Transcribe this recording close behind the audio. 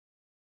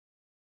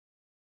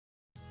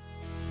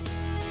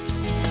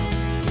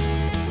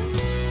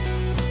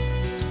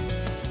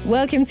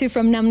Welcome to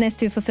From Numbness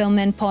to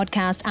Fulfillment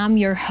podcast. I'm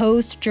your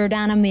host,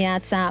 Jordana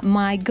Miazza.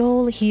 My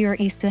goal here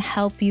is to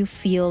help you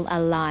feel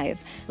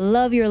alive,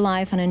 love your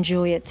life, and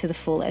enjoy it to the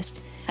fullest.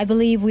 I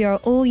believe we are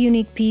all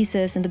unique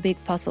pieces in the big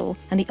puzzle,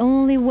 and the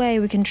only way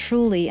we can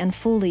truly and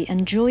fully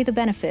enjoy the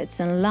benefits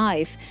and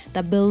life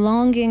that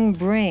belonging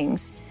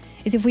brings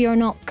is if we are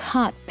not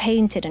cut,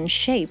 painted, and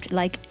shaped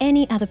like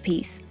any other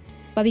piece.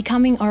 By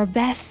becoming our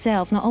best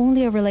self, not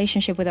only our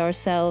relationship with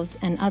ourselves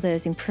and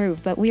others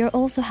improve, but we are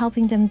also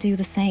helping them do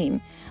the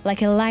same,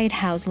 like a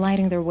lighthouse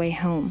lighting their way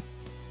home.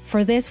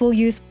 For this, we'll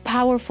use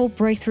powerful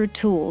breakthrough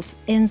tools,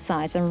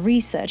 insights, and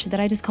research that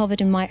I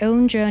discovered in my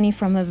own journey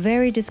from a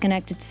very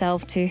disconnected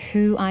self to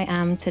who I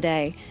am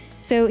today.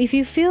 So if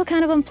you feel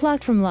kind of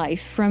unplugged from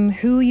life, from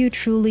who you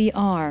truly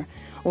are,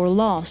 or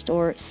lost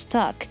or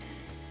stuck,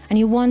 and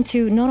you want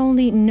to not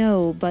only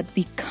know but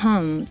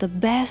become the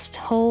best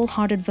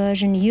wholehearted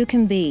version you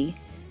can be,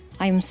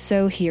 I am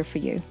so here for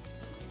you.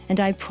 And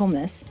I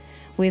promise,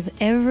 with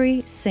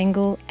every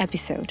single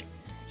episode,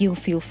 you'll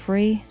feel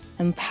free,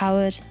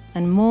 empowered,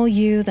 and more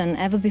you than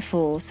ever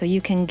before, so you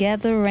can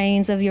get the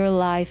reins of your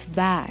life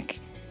back.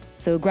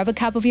 So grab a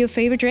cup of your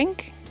favorite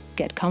drink,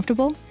 get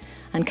comfortable,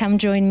 and come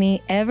join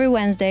me every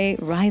Wednesday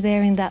right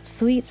there in that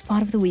sweet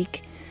spot of the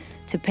week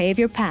to pave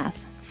your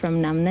path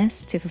from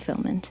numbness to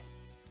fulfillment.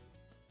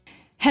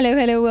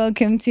 Hello,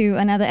 welcome to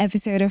another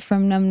episode of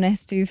From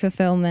Numbness to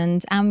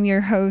Fulfillment. I'm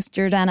your host,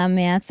 Jordana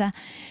Miazza.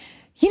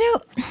 You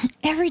know,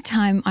 every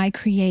time I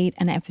create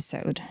an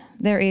episode,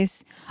 there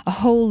is a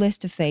whole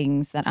list of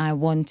things that I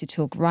want to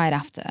talk right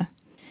after.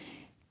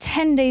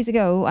 10 days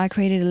ago, I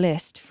created a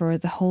list for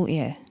the whole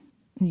year.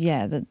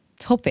 Yeah, the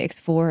topics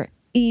for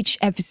each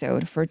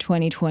episode for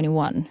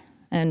 2021.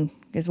 And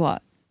guess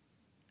what?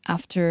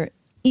 After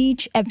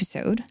each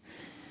episode,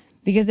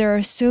 because there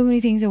are so many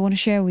things I want to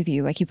share with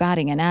you, I keep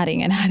adding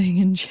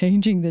and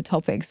changing the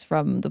topics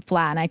from the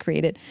plan I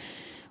created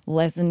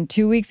less than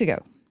 2 weeks ago,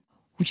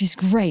 which is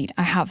great.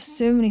 I have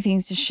so many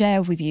things to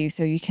share with you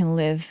so you can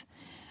live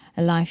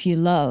a life you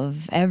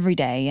love every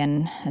day.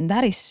 And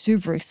that is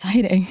super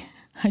exciting.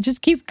 I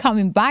just keep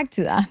coming back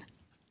to that.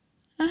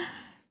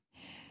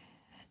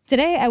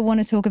 Today, I want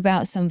to talk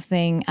about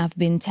something I've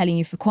been telling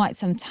you for quite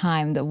some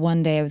time that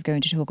one day I was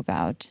going to talk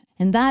about,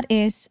 and that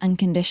is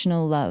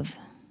unconditional love.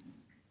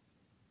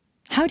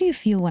 How do you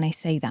feel when I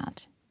say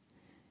that?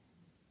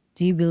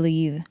 Do you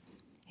believe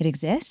it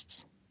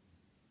exists?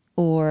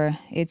 Or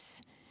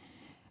it's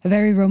a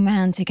very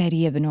romantic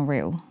idea but not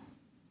real?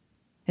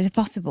 Is it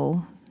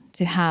possible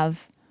to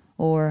have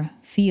or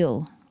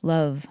feel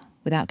love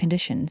without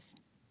conditions?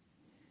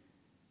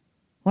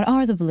 What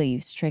are the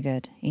beliefs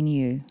triggered in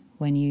you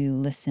when you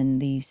listen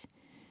these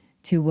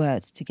two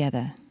words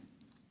together?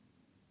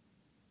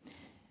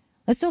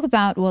 Let's talk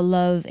about what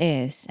love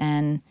is,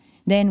 and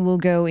then we'll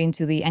go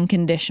into the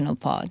unconditional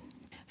part.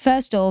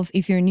 First off,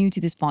 if you're new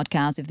to this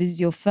podcast, if this is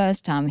your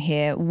first time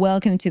here,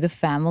 welcome to the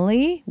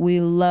family.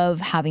 We love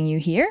having you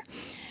here.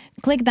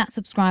 Click that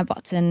subscribe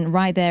button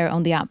right there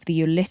on the app that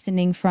you're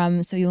listening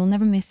from so you'll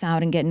never miss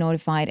out and get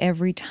notified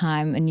every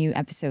time a new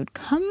episode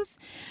comes,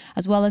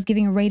 as well as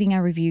giving a rating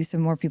and review so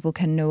more people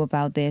can know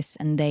about this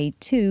and they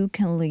too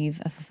can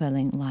live a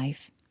fulfilling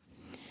life.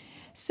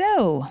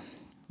 So,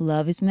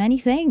 love is many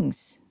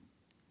things.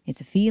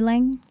 It's a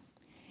feeling.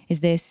 Is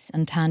this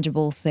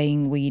intangible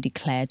thing we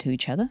declare to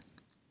each other?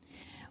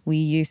 We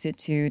use it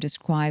to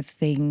describe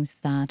things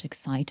that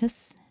excite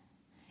us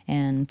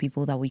and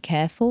people that we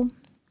care for.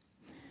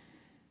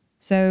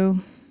 So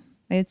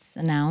it's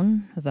a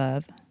noun, a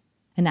verb,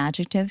 an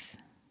adjective.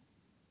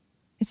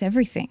 It's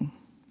everything.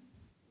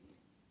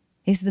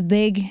 It's the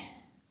big,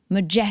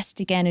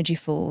 majestic energy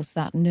force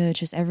that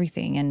nurtures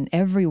everything and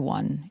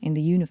everyone in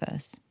the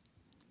universe.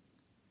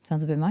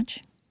 Sounds a bit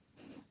much?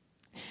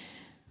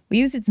 We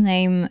use its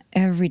name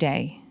every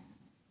day,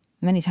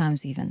 many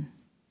times even.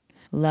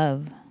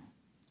 Love.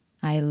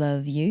 I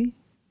love you.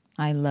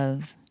 I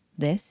love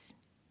this.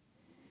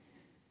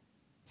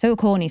 So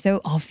corny,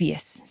 so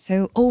obvious,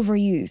 so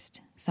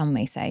overused, some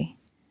may say.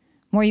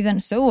 More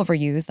even so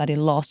overused that it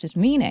lost its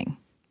meaning.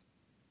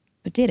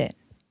 But did it?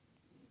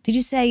 Did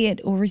you say it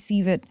or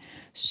receive it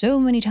so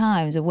many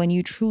times that when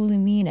you truly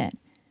mean it,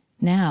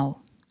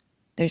 now,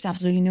 there's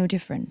absolutely no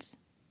difference?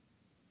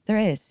 There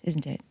is,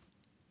 isn't it?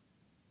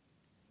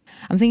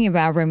 I'm thinking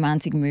about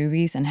romantic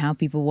movies and how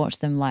people watch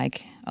them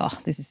like, oh,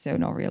 this is so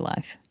not real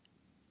life.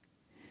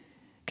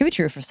 Could be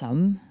true for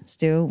some.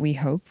 Still, we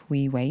hope,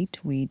 we wait,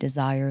 we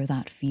desire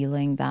that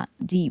feeling, that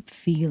deep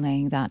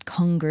feeling that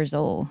conquers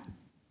all.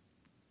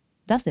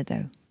 Does it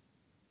though?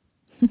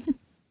 Do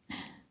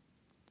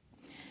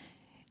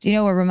you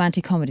know what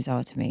romantic comedies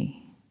are to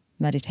me?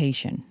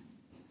 Meditation.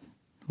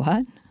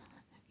 What?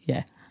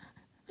 Yeah.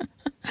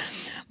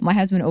 My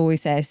husband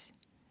always says,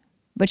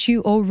 but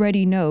you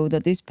already know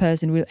that this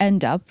person will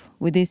end up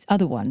with this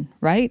other one,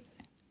 right?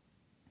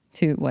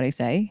 To what I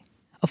say,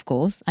 of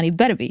course, and it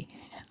better be.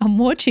 I'm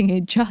watching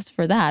it just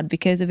for that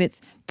because of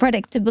its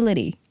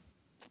predictability.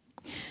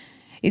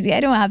 You see, I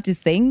don't have to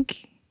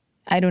think.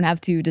 I don't have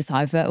to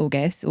decipher or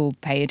guess or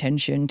pay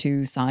attention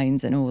to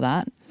signs and all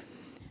that.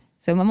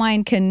 So my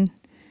mind can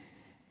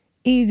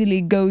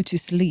easily go to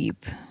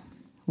sleep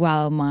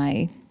while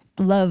my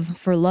love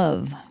for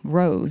love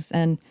grows.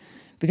 And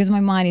because my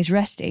mind is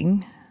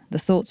resting, the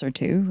thoughts are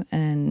too,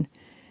 and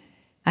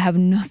I have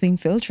nothing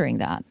filtering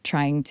that,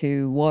 trying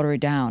to water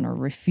it down or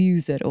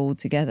refuse it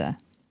altogether.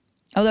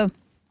 Although,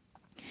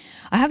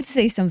 I have to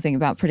say something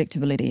about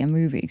predictability in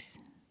movies.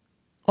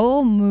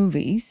 All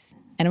movies,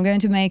 and I'm going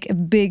to make a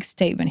big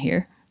statement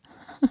here,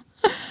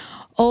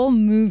 all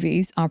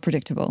movies are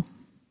predictable.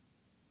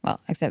 Well,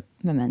 except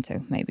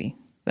Memento, maybe.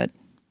 But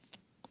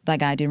that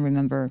guy didn't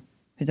remember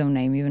his own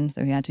name even,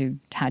 so he had to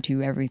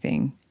tattoo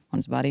everything on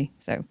his body.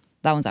 So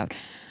that one's out.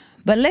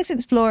 But let's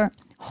explore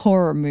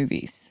horror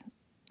movies.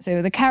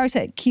 So the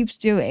character keeps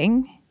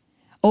doing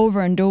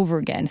over and over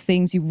again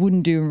things you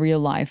wouldn't do in real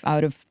life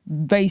out of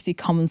basic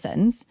common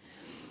sense.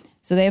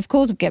 So they, of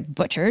course, get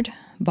butchered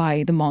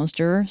by the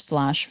monster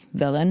 /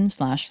 villain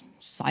 /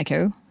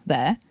 psycho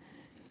there.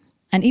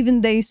 And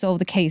even they solve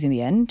the case in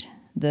the end.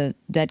 The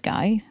dead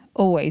guy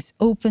always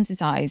opens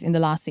his eyes in the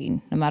last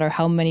scene, no matter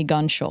how many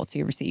gunshots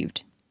he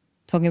received.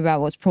 Talking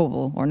about what's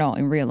probable or not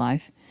in real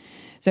life.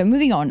 So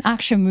moving on,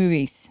 action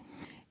movies.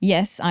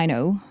 Yes, I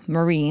know,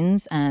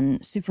 Marines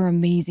and super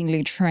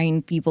amazingly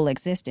trained people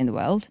exist in the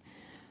world.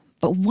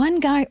 But one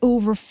guy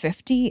over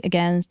 50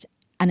 against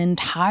an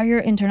entire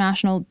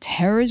international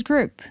terrorist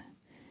group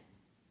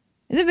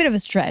is a bit of a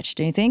stretch,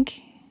 don't you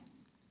think?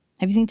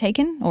 Have you seen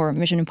Taken or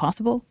Mission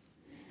Impossible?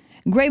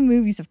 Great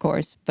movies, of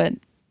course, but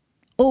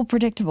all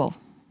predictable.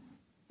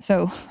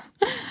 So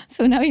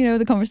now you know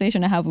the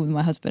conversation I have with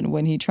my husband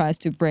when he tries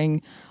to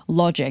bring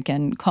logic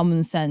and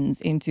common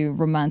sense into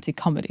romantic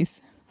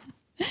comedies.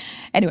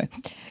 Anyway,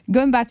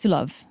 going back to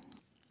love,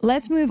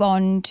 let's move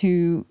on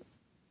to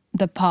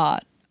the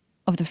part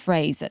of the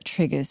phrase that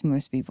triggers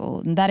most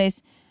people, and that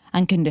is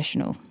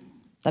unconditional.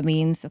 That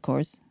means, of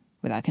course,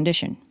 without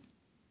condition.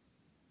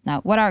 Now,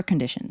 what are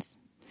conditions?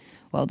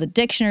 Well, the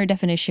dictionary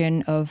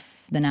definition of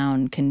the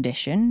noun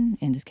condition,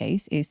 in this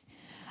case, is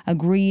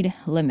agreed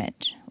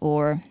limit,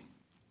 or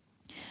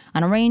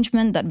an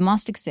arrangement that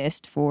must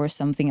exist for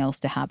something else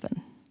to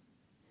happen.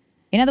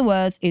 In other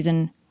words, is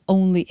an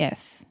only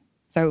if.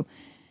 So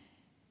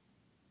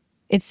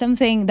it's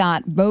something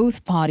that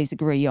both parties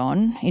agree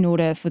on in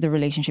order for the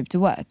relationship to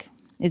work.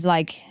 It's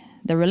like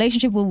the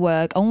relationship will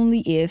work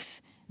only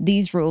if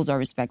these rules are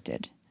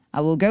respected.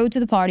 I will go to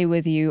the party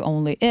with you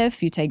only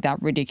if you take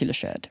that ridiculous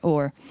shirt.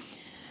 Or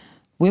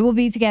we will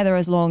be together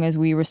as long as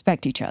we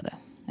respect each other.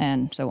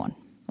 And so on.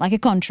 Like a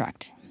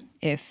contract.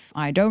 If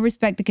I don't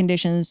respect the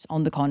conditions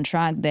on the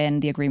contract,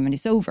 then the agreement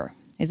is over.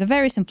 It's a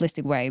very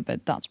simplistic way,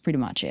 but that's pretty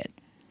much it.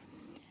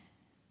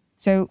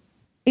 So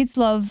it's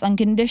love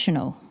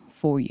unconditional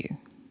for you.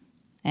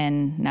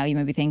 And now you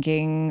may be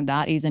thinking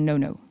that is a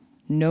no-no.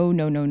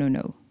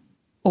 No.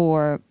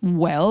 Or,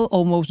 well,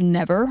 almost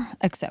never,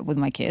 except with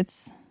my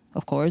kids.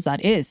 Of course,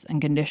 that is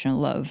unconditional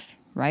love,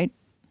 right?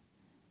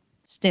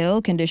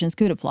 Still, conditions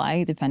could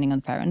apply depending on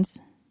the parents,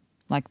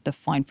 like the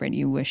fine print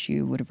you wish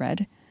you would have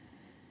read.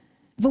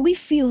 But we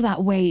feel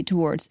that way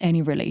towards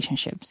any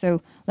relationship.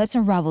 So let's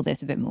unravel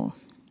this a bit more.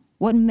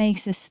 What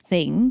makes us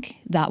think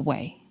that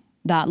way?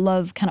 That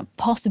love cannot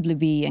possibly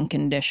be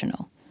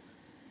unconditional?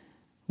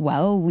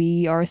 Well,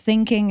 we are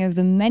thinking of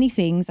the many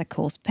things that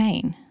cause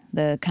pain,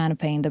 the kind of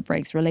pain that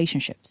breaks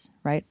relationships,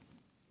 right?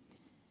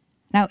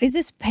 Now, is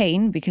this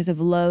pain because of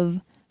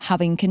love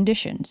having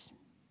conditions?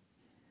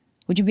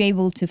 Would you be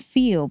able to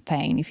feel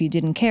pain if you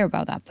didn't care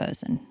about that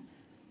person?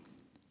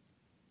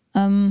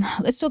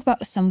 Let's talk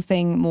about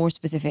something more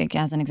specific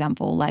as an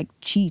example, like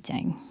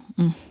cheating.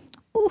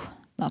 Ooh,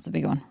 that's a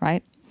big one,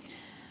 right?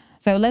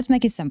 So let's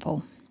make it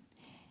simple.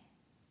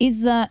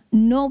 Is the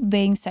not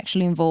being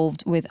sexually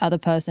involved with other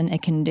person a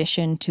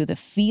condition to the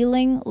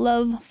feeling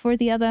love for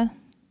the other?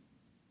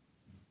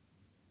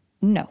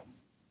 No.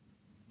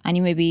 And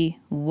you may be,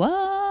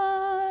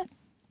 what?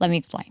 Let me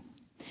explain.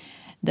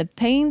 The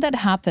pain that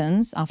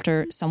happens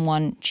after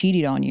someone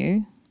cheated on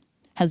you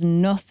has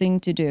nothing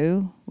to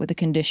do with the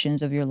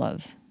conditions of your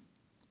love.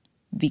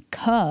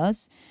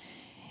 Because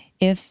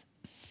if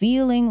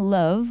feeling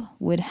love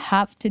would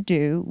have to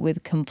do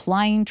with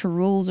complying to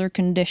rules or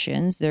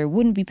conditions, there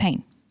wouldn't be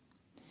pain.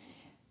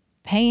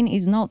 Pain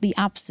is not the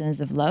absence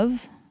of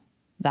love.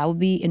 That would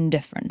be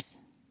indifference.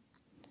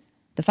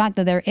 The fact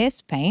that there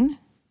is pain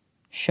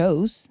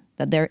shows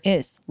that there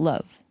is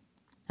love.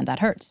 And that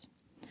hurts.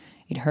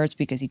 It hurts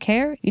because you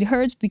care. It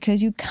hurts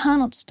because you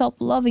cannot stop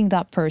loving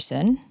that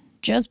person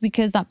just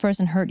because that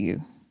person hurt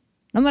you.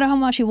 No matter how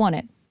much you want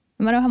it.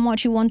 No matter how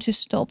much you want to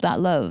stop that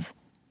love.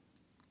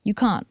 You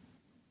can't.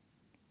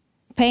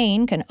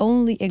 Pain can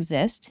only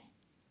exist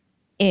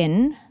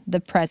in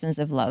the presence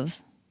of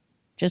love.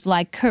 Just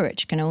like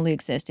courage can only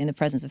exist in the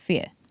presence of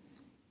fear.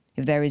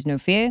 If there is no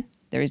fear,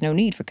 there is no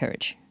need for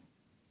courage.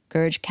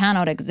 Courage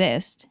cannot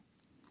exist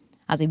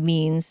as it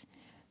means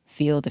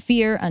feel the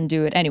fear and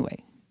do it anyway.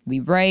 Be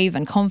brave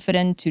and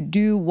confident to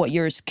do what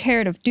you're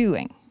scared of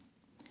doing.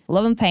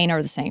 Love and pain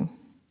are the same.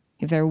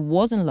 If there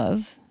wasn't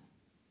love,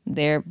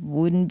 there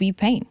wouldn't be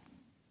pain.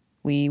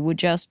 We would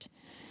just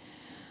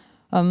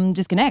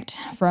disconnect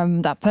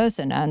from that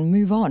person and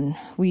move on.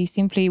 We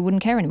simply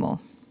wouldn't care anymore.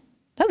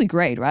 That'd be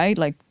great, right?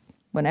 Like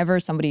whenever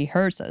somebody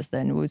hurts us,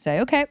 then we would say,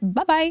 okay,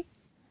 bye-bye,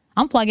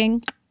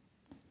 unplugging.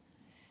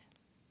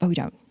 But we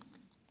don't.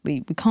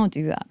 We can't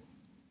do that.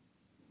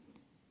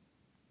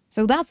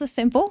 So that's a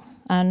simple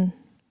and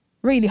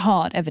really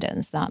hard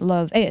evidence that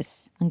love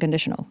is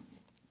unconditional.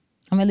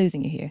 Am I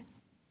losing you here?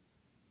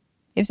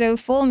 If so,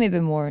 follow me a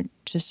bit more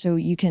just so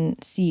you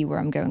can see where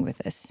I'm going with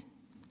this.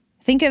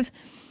 Think of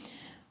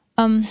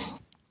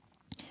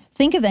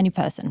any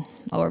person,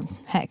 or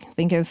heck,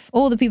 think of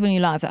all the people in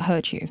your life that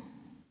hurt you.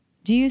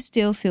 Do you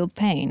still feel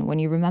pain when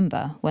you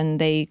remember, when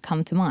they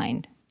come to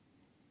mind?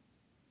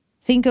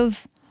 Think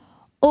of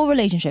all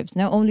relationships,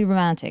 not only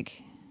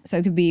romantic. So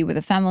it could be with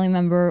a family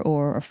member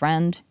or a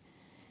friend.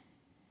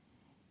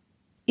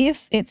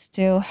 If it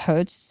still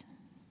hurts,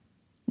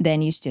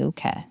 then you still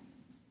care.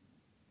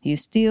 You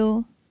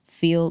still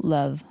feel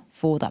love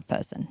for that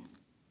person.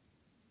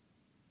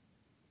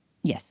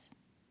 Yes.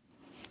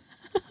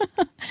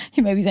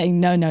 You may be saying,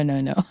 no.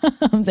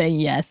 I'm saying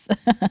yes.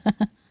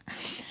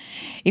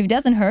 If it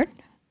doesn't hurt,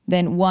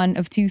 then one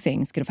of two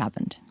things could have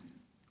happened.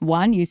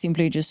 One, you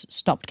simply just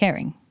stopped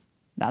caring.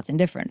 That's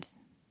indifference.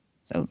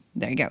 So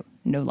there you go.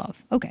 No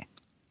love. Okay,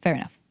 fair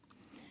enough.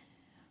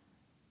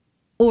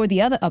 Or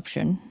the other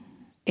option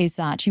is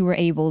that you were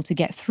able to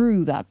get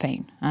through that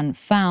pain and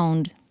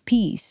found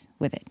peace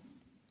with it.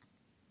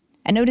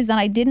 And notice that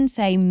I didn't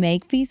say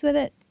make peace with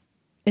it.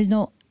 It's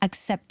not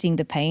accepting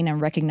the pain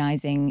and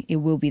recognizing it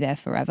will be there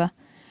forever.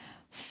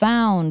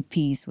 Found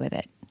peace with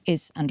it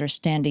is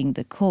understanding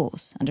the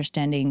cause,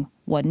 understanding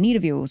what need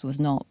of yours was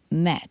not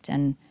met,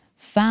 and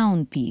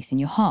found peace in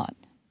your heart,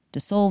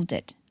 dissolved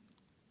it.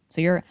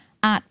 So you're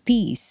at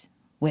peace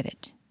with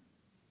it.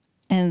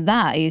 And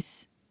that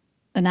is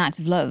an act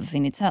of love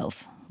in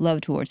itself.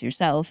 Love towards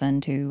yourself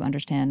and to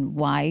understand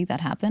why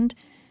that happened.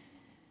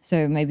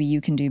 So maybe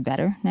you can do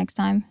better next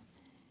time.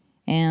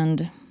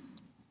 And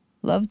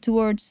love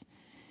towards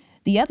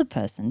the other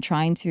person,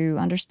 trying to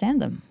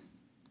understand them.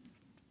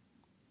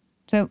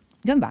 So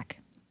going back,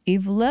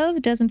 if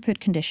love doesn't put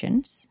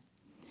conditions,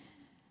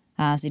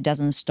 as it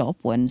doesn't stop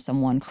when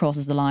someone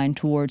crosses the line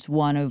towards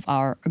one of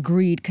our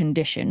agreed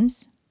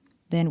conditions,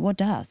 then what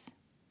does?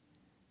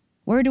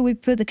 Where do we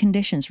put the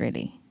conditions,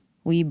 really?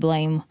 We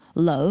blame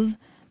love,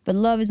 but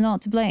love is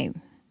not to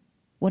blame.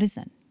 What is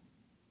that?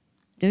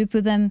 Do we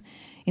put them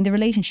in the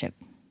relationship?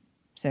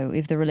 So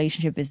if the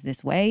relationship is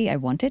this way, I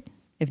want it.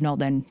 If not,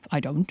 then I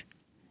don't.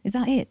 Is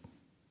that it?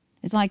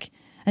 It's like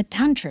a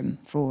tantrum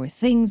for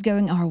things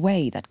going our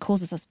way that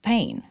causes us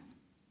pain.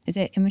 Is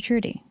it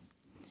immaturity?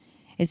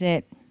 Is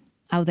it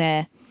out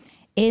there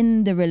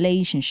in the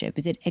relationship?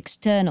 Is it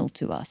external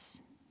to us?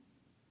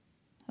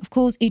 Of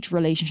course, each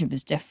relationship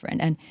is different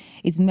and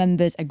its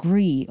members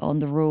agree on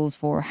the rules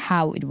for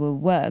how it will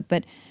work,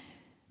 but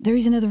there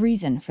is another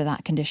reason for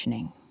that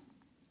conditioning.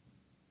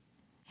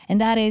 And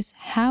that is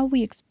how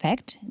we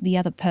expect the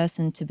other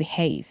person to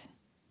behave.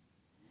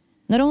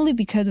 Not only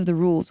because of the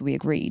rules we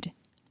agreed,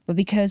 but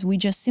because we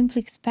just simply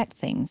expect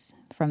things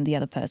from the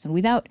other person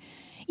without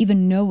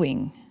even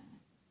knowing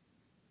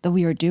that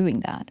we are doing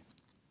that.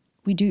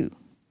 We do.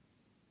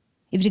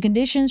 If the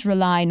conditions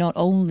rely not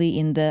only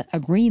in the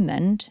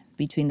agreement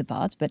between the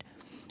parts, but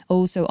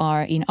also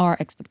are in our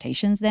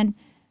expectations, then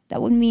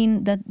that would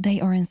mean that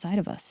they are inside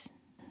of us,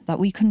 that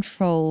we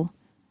control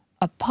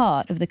a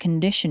part of the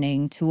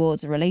conditioning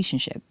towards a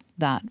relationship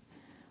that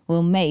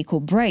will make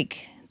or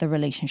break the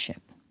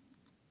relationship.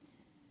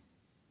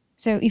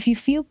 So if you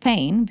feel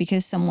pain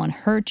because someone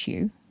hurt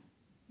you,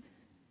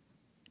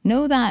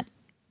 know that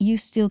you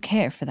still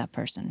care for that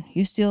person.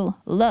 You still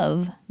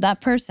love that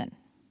person.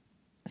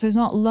 So it's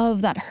not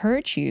love that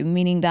hurts you,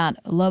 meaning that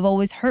love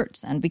always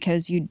hurts. And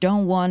because you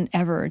don't want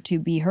ever to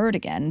be hurt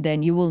again,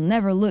 then you will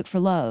never look for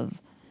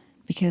love,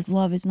 because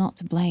love is not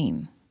to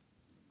blame.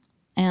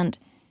 And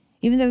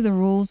even though the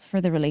rules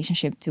for the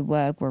relationship to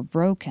work were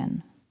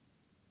broken,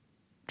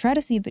 try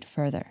to see a bit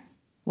further.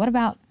 What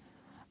about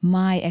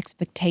my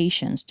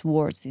expectations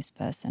towards this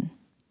person?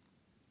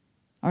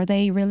 Are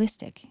they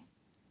realistic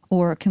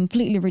or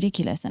completely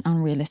ridiculous and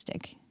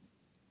unrealistic?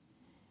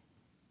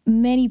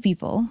 Many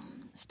people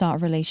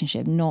start a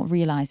relationship not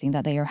realizing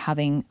that they are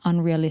having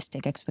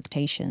unrealistic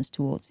expectations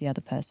towards the other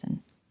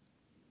person.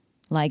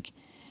 Like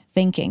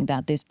thinking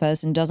that this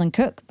person doesn't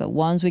cook, but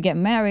once we get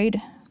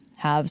married,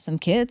 have some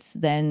kids,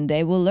 then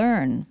they will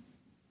learn.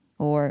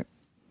 Or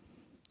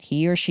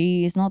he or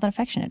she is not that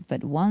affectionate,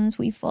 but once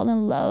we fall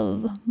in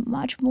love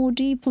much more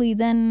deeply,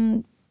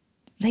 then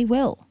they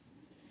will.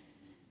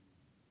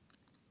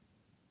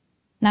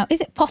 Now, is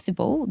it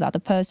possible that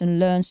the person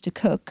learns to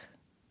cook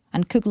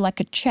and cook like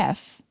a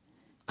chef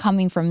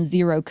coming from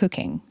zero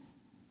cooking?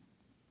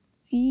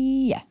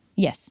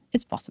 Yes,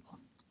 it's possible.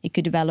 He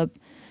could develop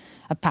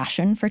a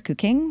passion for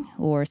cooking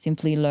or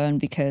simply learn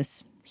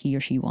because he or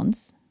she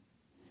wants.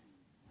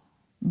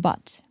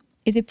 But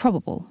is it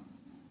probable?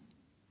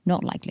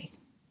 Not likely.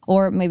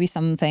 Or maybe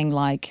something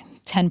like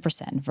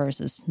 10%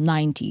 versus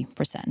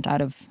 90%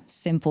 out of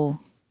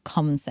simple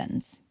common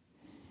sense.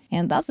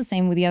 And that's the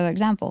same with the other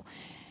example.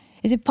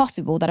 Is it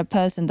possible that a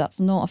person that's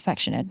not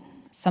affectionate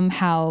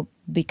somehow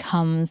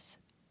becomes,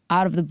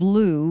 out of the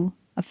blue,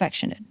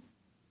 affectionate?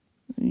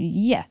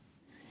 Yeah.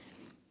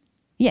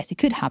 Yes, it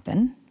could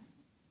happen.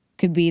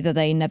 Could be that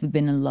they never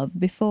been in love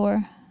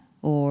before,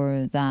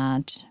 or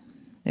that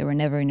they were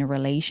never in a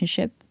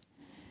relationship.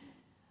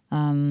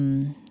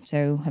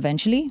 So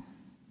eventually,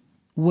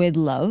 with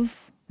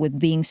love, with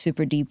being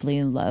super deeply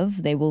in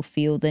love, they will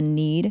feel the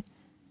need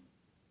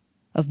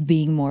of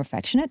being more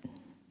affectionate.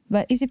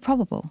 But is it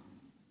probable?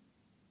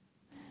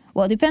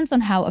 Well, it depends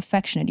on how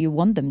affectionate you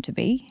want them to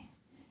be.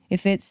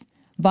 If it's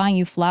buying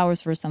you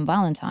flowers for some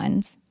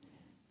Valentine's,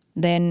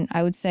 then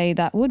I would say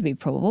that would be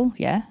probable,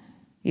 yeah,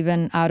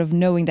 even out of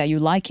knowing that you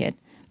like it.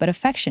 But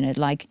affectionate,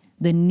 like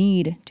the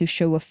need to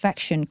show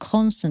affection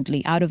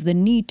constantly, out of the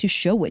need to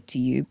show it to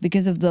you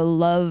because of the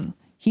love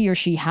he or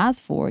she has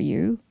for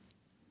you,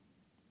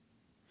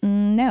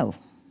 no.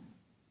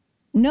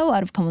 No,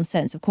 out of common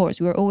sense, of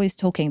course. We're always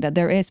talking that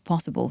there is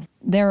possible.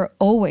 There are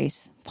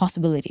always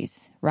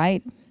possibilities,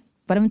 right?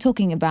 But I'm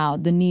talking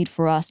about the need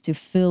for us to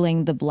fill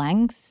in the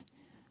blanks,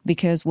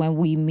 because when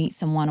we meet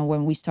someone or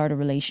when we start a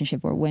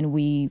relationship or when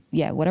we,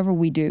 whatever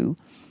we do,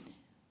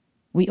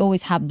 we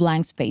always have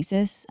blank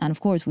spaces. And of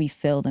course, we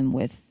fill them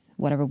with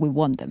whatever we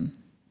want them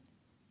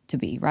to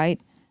be, right?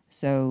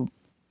 So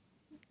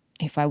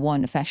if I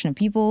want affectionate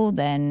people,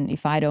 then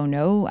if I don't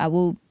know, I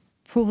will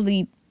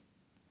probably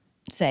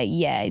say,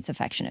 yeah, it's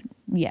affectionate.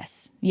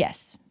 Yes,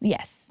 yes,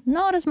 yes.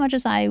 Not as much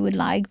as I would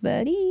like,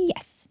 but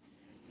yes.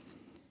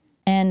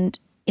 And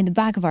in the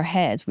back of our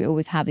heads, we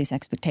always have this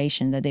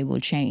expectation that they will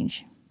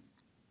change,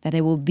 that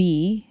they will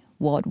be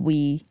what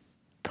we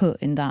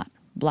put in that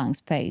blank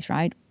space,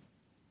 right?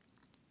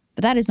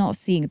 But that is not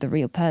seeing the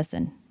real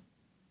person,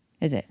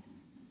 is it?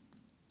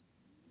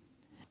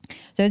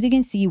 So as you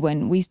can see,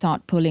 when we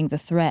start pulling the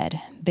thread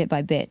bit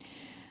by bit,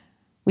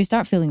 we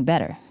start feeling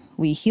better.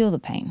 We heal the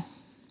pain.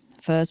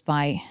 First,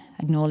 by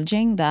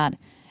acknowledging that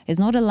it's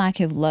not a lack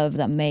of love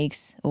that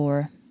makes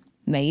or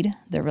made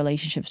the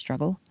relationship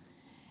struggle.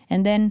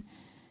 And then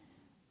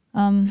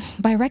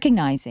by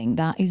recognizing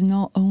that is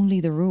not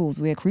only the rules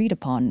we agreed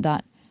upon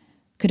that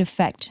could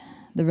affect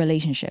the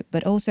relationship,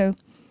 but also,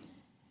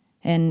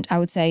 and I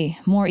would say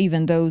more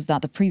even those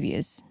that the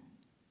previous,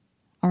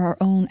 are our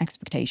own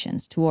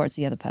expectations towards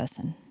the other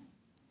person.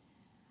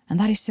 And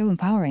that is so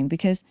empowering,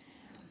 because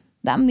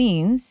that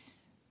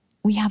means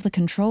we have the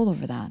control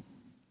over that.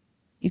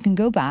 You can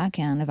go back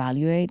and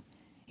evaluate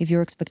if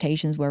your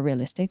expectations were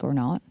realistic or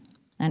not.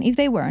 And if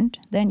they weren't,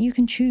 then you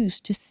can choose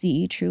to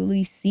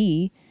truly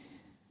see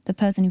the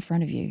person in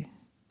front of you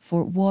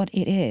for what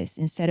it is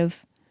instead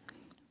of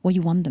what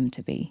you want them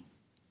to be.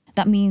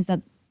 That means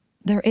that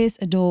there is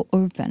a door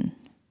open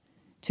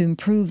to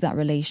improve that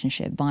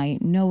relationship by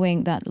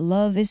knowing that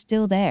love is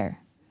still there,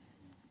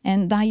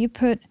 and that you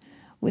put,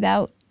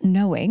 without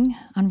knowing,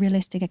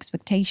 unrealistic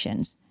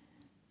expectations.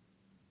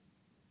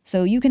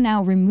 So you can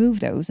now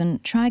remove those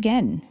and try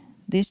again,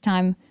 this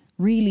time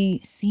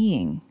really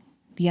seeing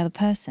the other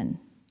person.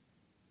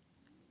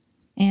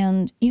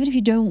 And even if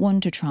you don't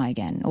want to try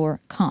again or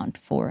can't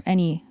for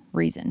any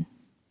reason,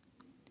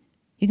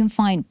 you can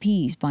find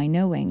peace by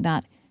knowing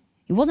that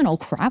it wasn't all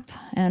crap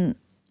and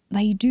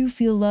that you do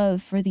feel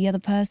love for the other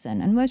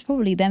person, and most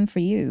probably them for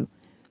you.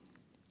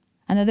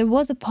 And that there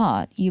was a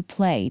part you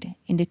played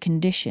in the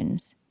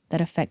conditions that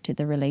affected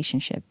the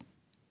relationship.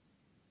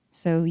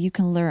 So you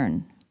can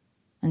learn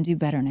and do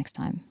better next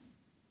time.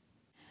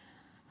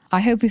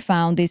 I hope you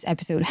found this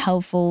episode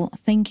helpful.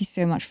 Thank you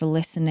so much for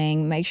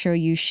listening. Make sure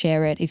you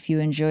share it if you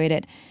enjoyed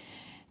it.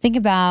 Think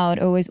about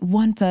always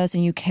one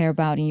person you care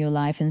about in your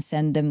life and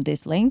send them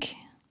this link.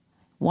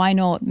 Why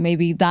not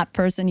maybe that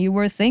person you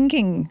were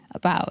thinking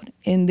about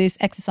in this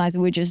exercise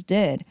that we just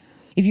did?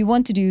 If you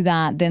want to do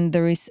that, then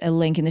there is a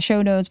link in the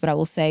show notes, but I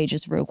will say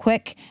just real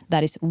quick,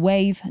 that is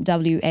wave,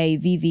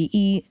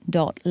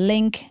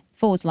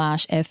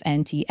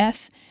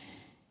 wave.link/FNTF,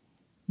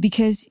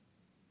 because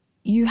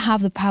you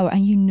have the power,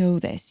 and you know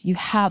this, you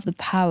have the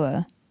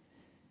power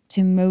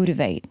to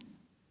motivate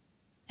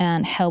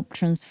and help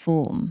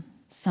transform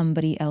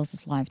somebody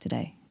else's life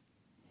today.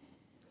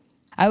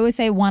 I always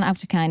say 1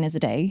 act of kindness a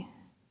day.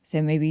 So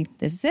maybe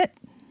this is it.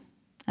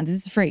 And this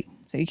is free.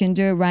 So you can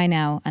do it right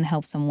now and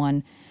help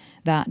someone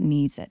that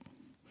needs it.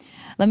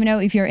 Let me know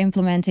if you're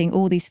implementing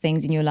all these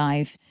things in your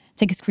life.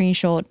 Take a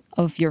screenshot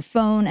of your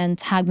phone and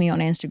tag me on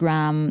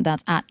Instagram.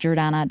 That's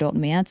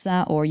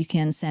 @jordana.miezza. Or you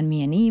can send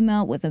me an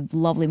email with a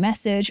lovely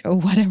message or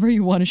whatever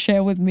you want to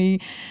share with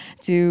me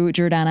to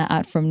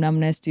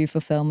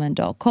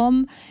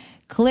jordana@fromnumbnesstofulfillment.com.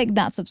 Click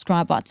that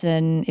subscribe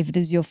button if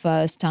this is your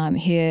first time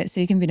here, so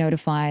you can be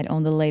notified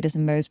on the latest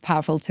and most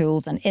powerful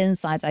tools and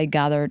insights I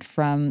gathered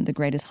from the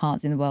greatest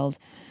hearts in the world.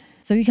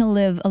 So you can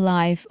live a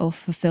life of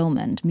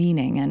fulfillment,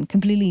 meaning, and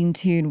completely in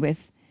tune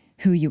with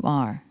who you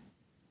are.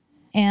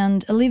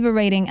 And leave a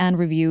rating and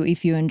review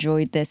if you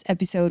enjoyed this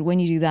episode. When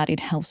you do that, it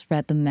helps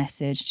spread the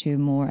message to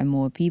more and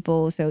more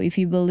people. So if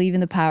you believe in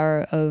the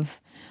power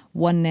of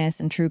oneness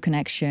and true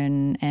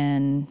connection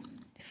and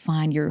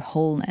find your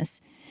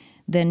wholeness,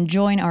 then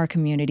join our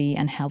community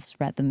and help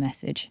spread the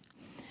message.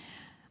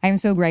 I am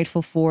so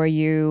grateful for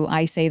you.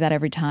 I say that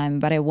every time,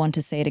 but I want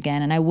to say it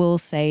again, and I will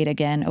say it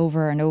again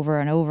over and over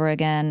and over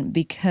again,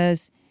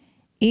 because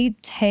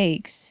it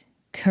takes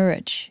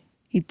courage.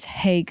 It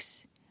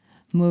takes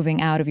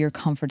moving out of your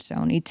comfort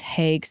zone. It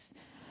takes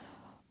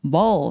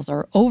balls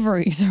or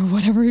ovaries or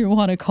whatever you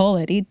want to call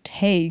it. It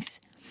takes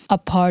a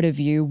part of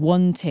you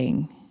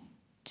wanting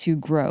to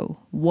grow,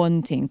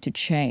 wanting to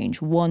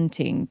change,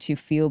 wanting to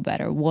feel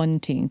better,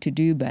 wanting to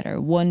do better,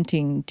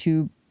 wanting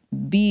to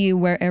be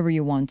wherever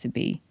you want to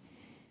be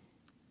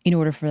in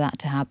order for that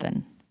to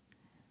happen.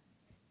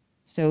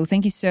 So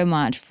thank you so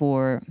much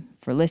for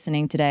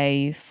listening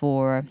today,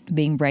 for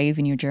being brave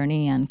in your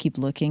journey, and keep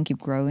looking, keep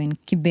growing,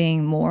 keep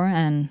being more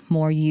and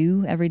more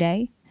you every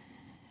day.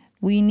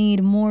 We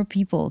need more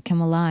people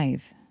come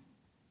alive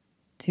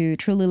to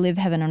truly live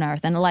heaven on earth.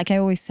 And like I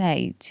always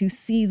say, to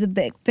see the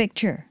big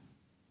picture.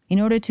 In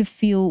order to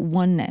feel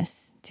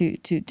oneness, to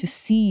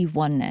see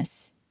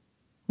oneness,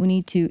 we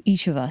need to,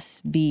 each of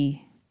us,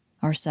 be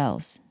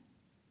ourselves.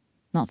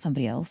 Not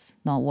somebody else,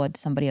 not what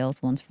somebody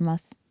else wants from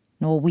us,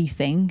 nor what we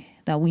think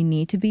that we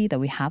need to be, that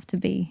we have to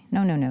be.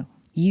 No.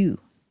 You,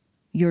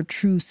 your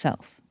true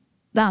self.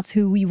 That's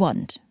who we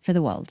want for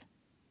the world.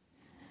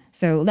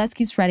 So let's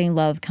keep spreading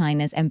love,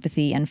 kindness,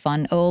 empathy, and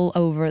fun all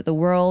over the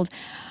world.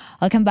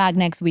 I'll come back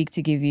next week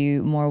to give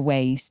you more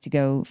ways to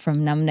go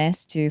from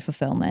numbness to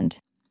fulfillment.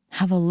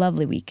 Have a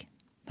lovely week.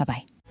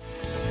 Bye-bye.